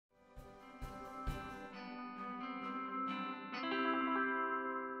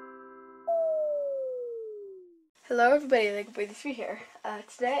Hello everybody, like Moyu Weisu here.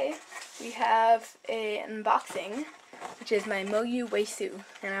 Today we have an unboxing, which is my Moyu Weisu,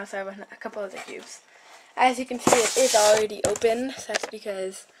 and I also have a couple other cubes. As you can see, it is already open, so that's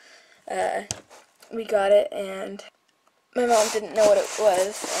because we got it and my mom didn't know what it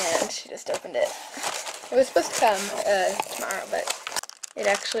was, and she just opened it. It was supposed to come tomorrow, but it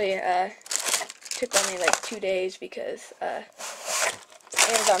actually took only like 2 days because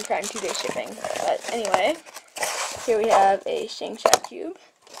Amazon Prime 2-day shipping. But anyway, here we have a Shengshou cube,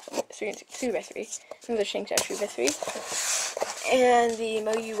 3x3, another Shengshou 3x3, and the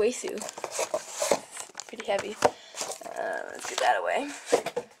Moyu Weisu. Pretty heavy. Let's get that away.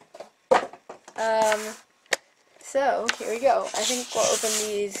 So here we go. I think we'll open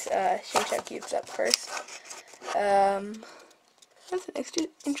these Shengshou cubes up first. That's an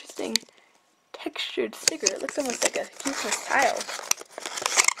interesting textured sticker. It looks almost like a Christmas tile.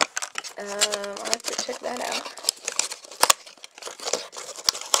 I'll have to check that out.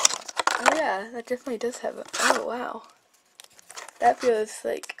 Oh yeah, that definitely does have a, oh wow. That feels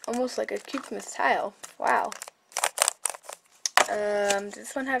like, almost like a Christmas tile. Wow. Does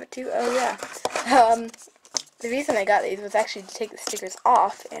this one have it too? Oh yeah. The reason I got these was actually to take the stickers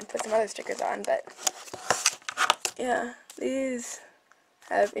off and put some other stickers on, but yeah, these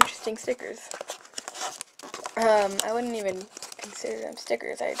have interesting stickers. I wouldn't even consider them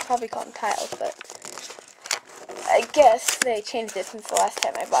stickers. I'd probably call them tiles, but I guess they changed it since the last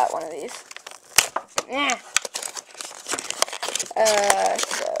time I bought one of these. So yeah.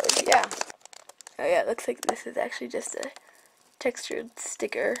 Oh yeah, it looks like this is actually just a textured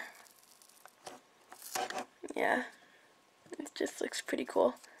sticker. Yeah, it just looks pretty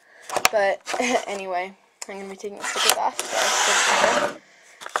cool. But anyway, I'm going to be taking the stickers off.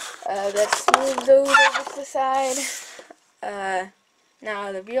 So let's move those over to the side.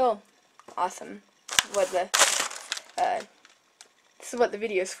 Now the real awesome, this is what the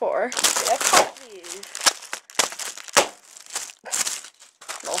video is for.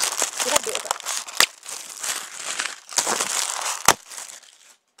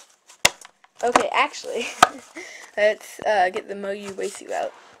 Okay, actually, let's get the Moyu Weisu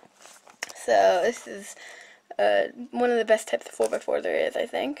out. So this is one of the best types of 4x4 there is, I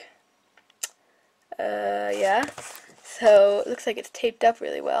think. Yeah. So it looks like it's taped up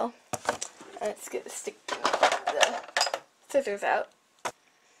really well. Let's get the scissors out.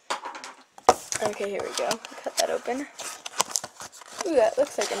 Okay, here we go. Cut that open. Ooh, that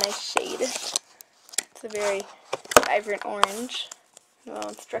looks like a nice shade. It's a very vibrant orange. Little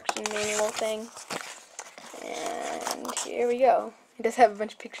instruction manual thing. And here we go. It does have a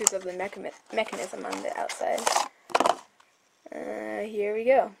bunch of pictures of the mechanism on the outside. Here we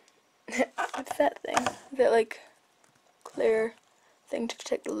go. What's that thing? Is that like clear thing to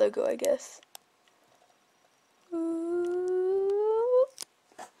protect the logo, I guess?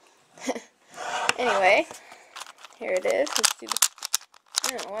 Anyway, here it is. Let's see the,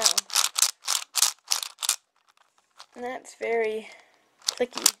 oh wow. And that's very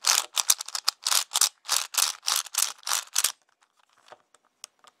clicky.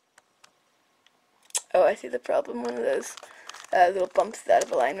 Oh, I see the problem. One of those little bumps is out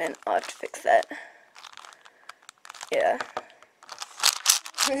of alignment. I'll have to fix that. Yeah.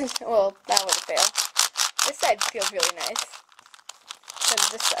 Well, that was a fail. This side feels really nice. So does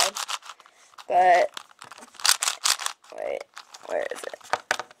this side. But, wait, where is it?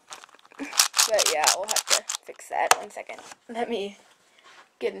 But yeah, we'll have to fix that. 1 second. Let me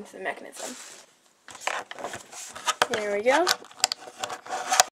get into the mechanism. There we go.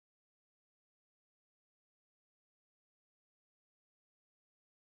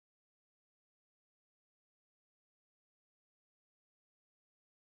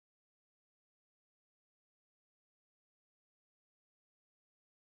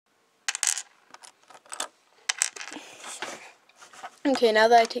 Okay, now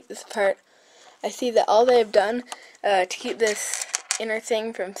that I take this apart, I see that all they've done to keep this inner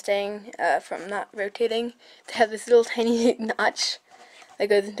thing from staying, from not rotating, they have this little tiny notch that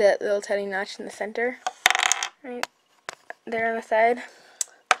goes into that little tiny notch in the center, right there on the side.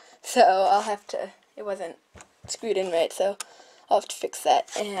 So I'll have to, it wasn't screwed in right, so I'll have to fix that,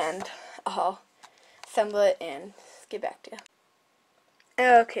 and I'll assemble it and get back to you.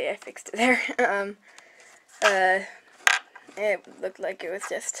 Okay, I fixed it there. It looked like it was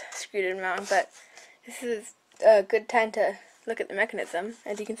just screwed in wrong, but this is a good time to look at the mechanism.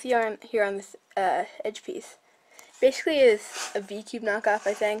 As you can see here on this edge piece, basically is a V-cube knockoff,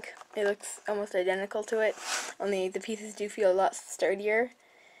 I think. It looks almost identical to it, only the pieces do feel a lot sturdier.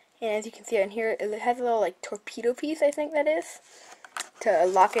 And as you can see on here, it has a little like torpedo piece, I think that is. to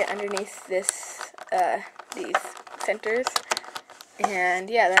lock it underneath this these centers, and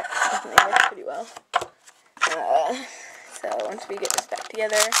yeah, that definitely works pretty well. So once we get this back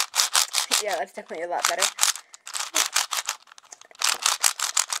together, yeah, that's definitely a lot better.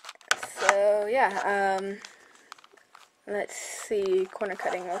 So yeah, let's see corner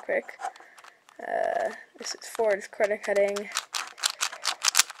cutting real quick. This is forward corner cutting.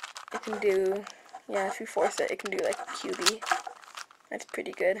 It can do, yeah, if you force it, it can do like a QB. That's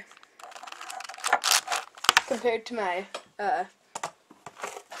pretty good. Compared to my other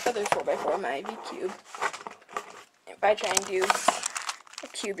 4x4, my V cube, if I try and do a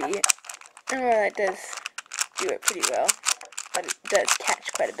QB, well, that does do it pretty well, but it does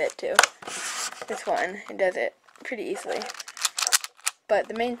catch quite a bit too. This one, it does it pretty easily. But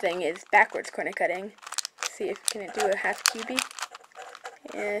the main thing is backwards corner cutting. Let's see if can it do a half QB.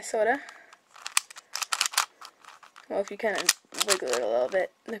 Yeah, sorta. Well, if you kind of wiggle it a little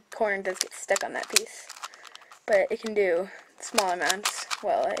bit, the corner does get stuck on that piece. But it can do small amounts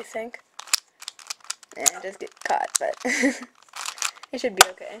well, I think. And it does get caught, but it should be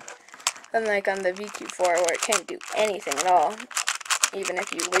okay. Unlike on the VQ4 where it can't do anything at all, even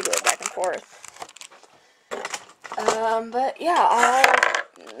if you wiggle it back and forth. But yeah,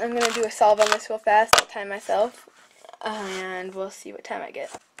 I'm going to do a solve on this real fast. I'll time myself, and we'll see what time I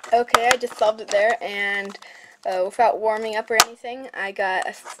get. Okay, I just solved it there, and without warming up or anything, I got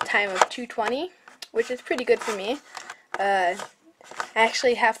a time of 2:20, which is pretty good for me.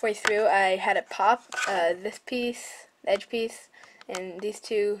 Actually, halfway through, I had it pop, this piece, the edge piece, and these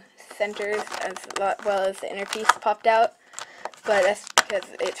two centers, as well as the inner piece popped out, but that's because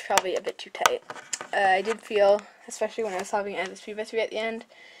it's probably a bit too tight. I did feel, especially when I was solving it as a 3x3 at the end,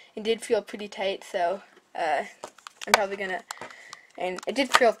 it did feel pretty tight, so I'm probably going to, and it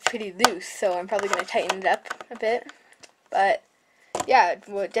did feel pretty loose, so I'm probably going to tighten it up a bit, but yeah,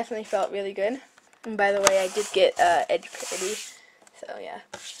 it definitely felt really good. And by the way, I did get edge parity, so yeah.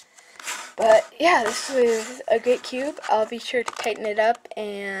 But yeah, this was a great cube. I'll be sure to tighten it up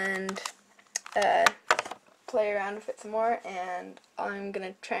and play around with it some more, and I'm going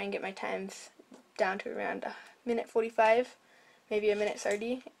to try and get my times down to around a minute 45, maybe a minute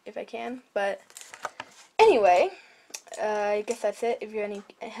 30 if I can. But anyway, I guess that's it. If you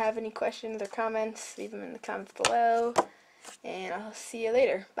have any questions or comments, leave them in the comments below, and I'll see you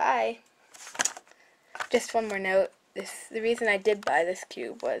later. Bye! Just one more note, the reason I did buy this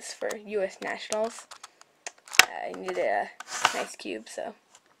cube was for U.S. Nationals. I needed a nice cube, so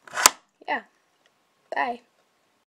yeah. Bye!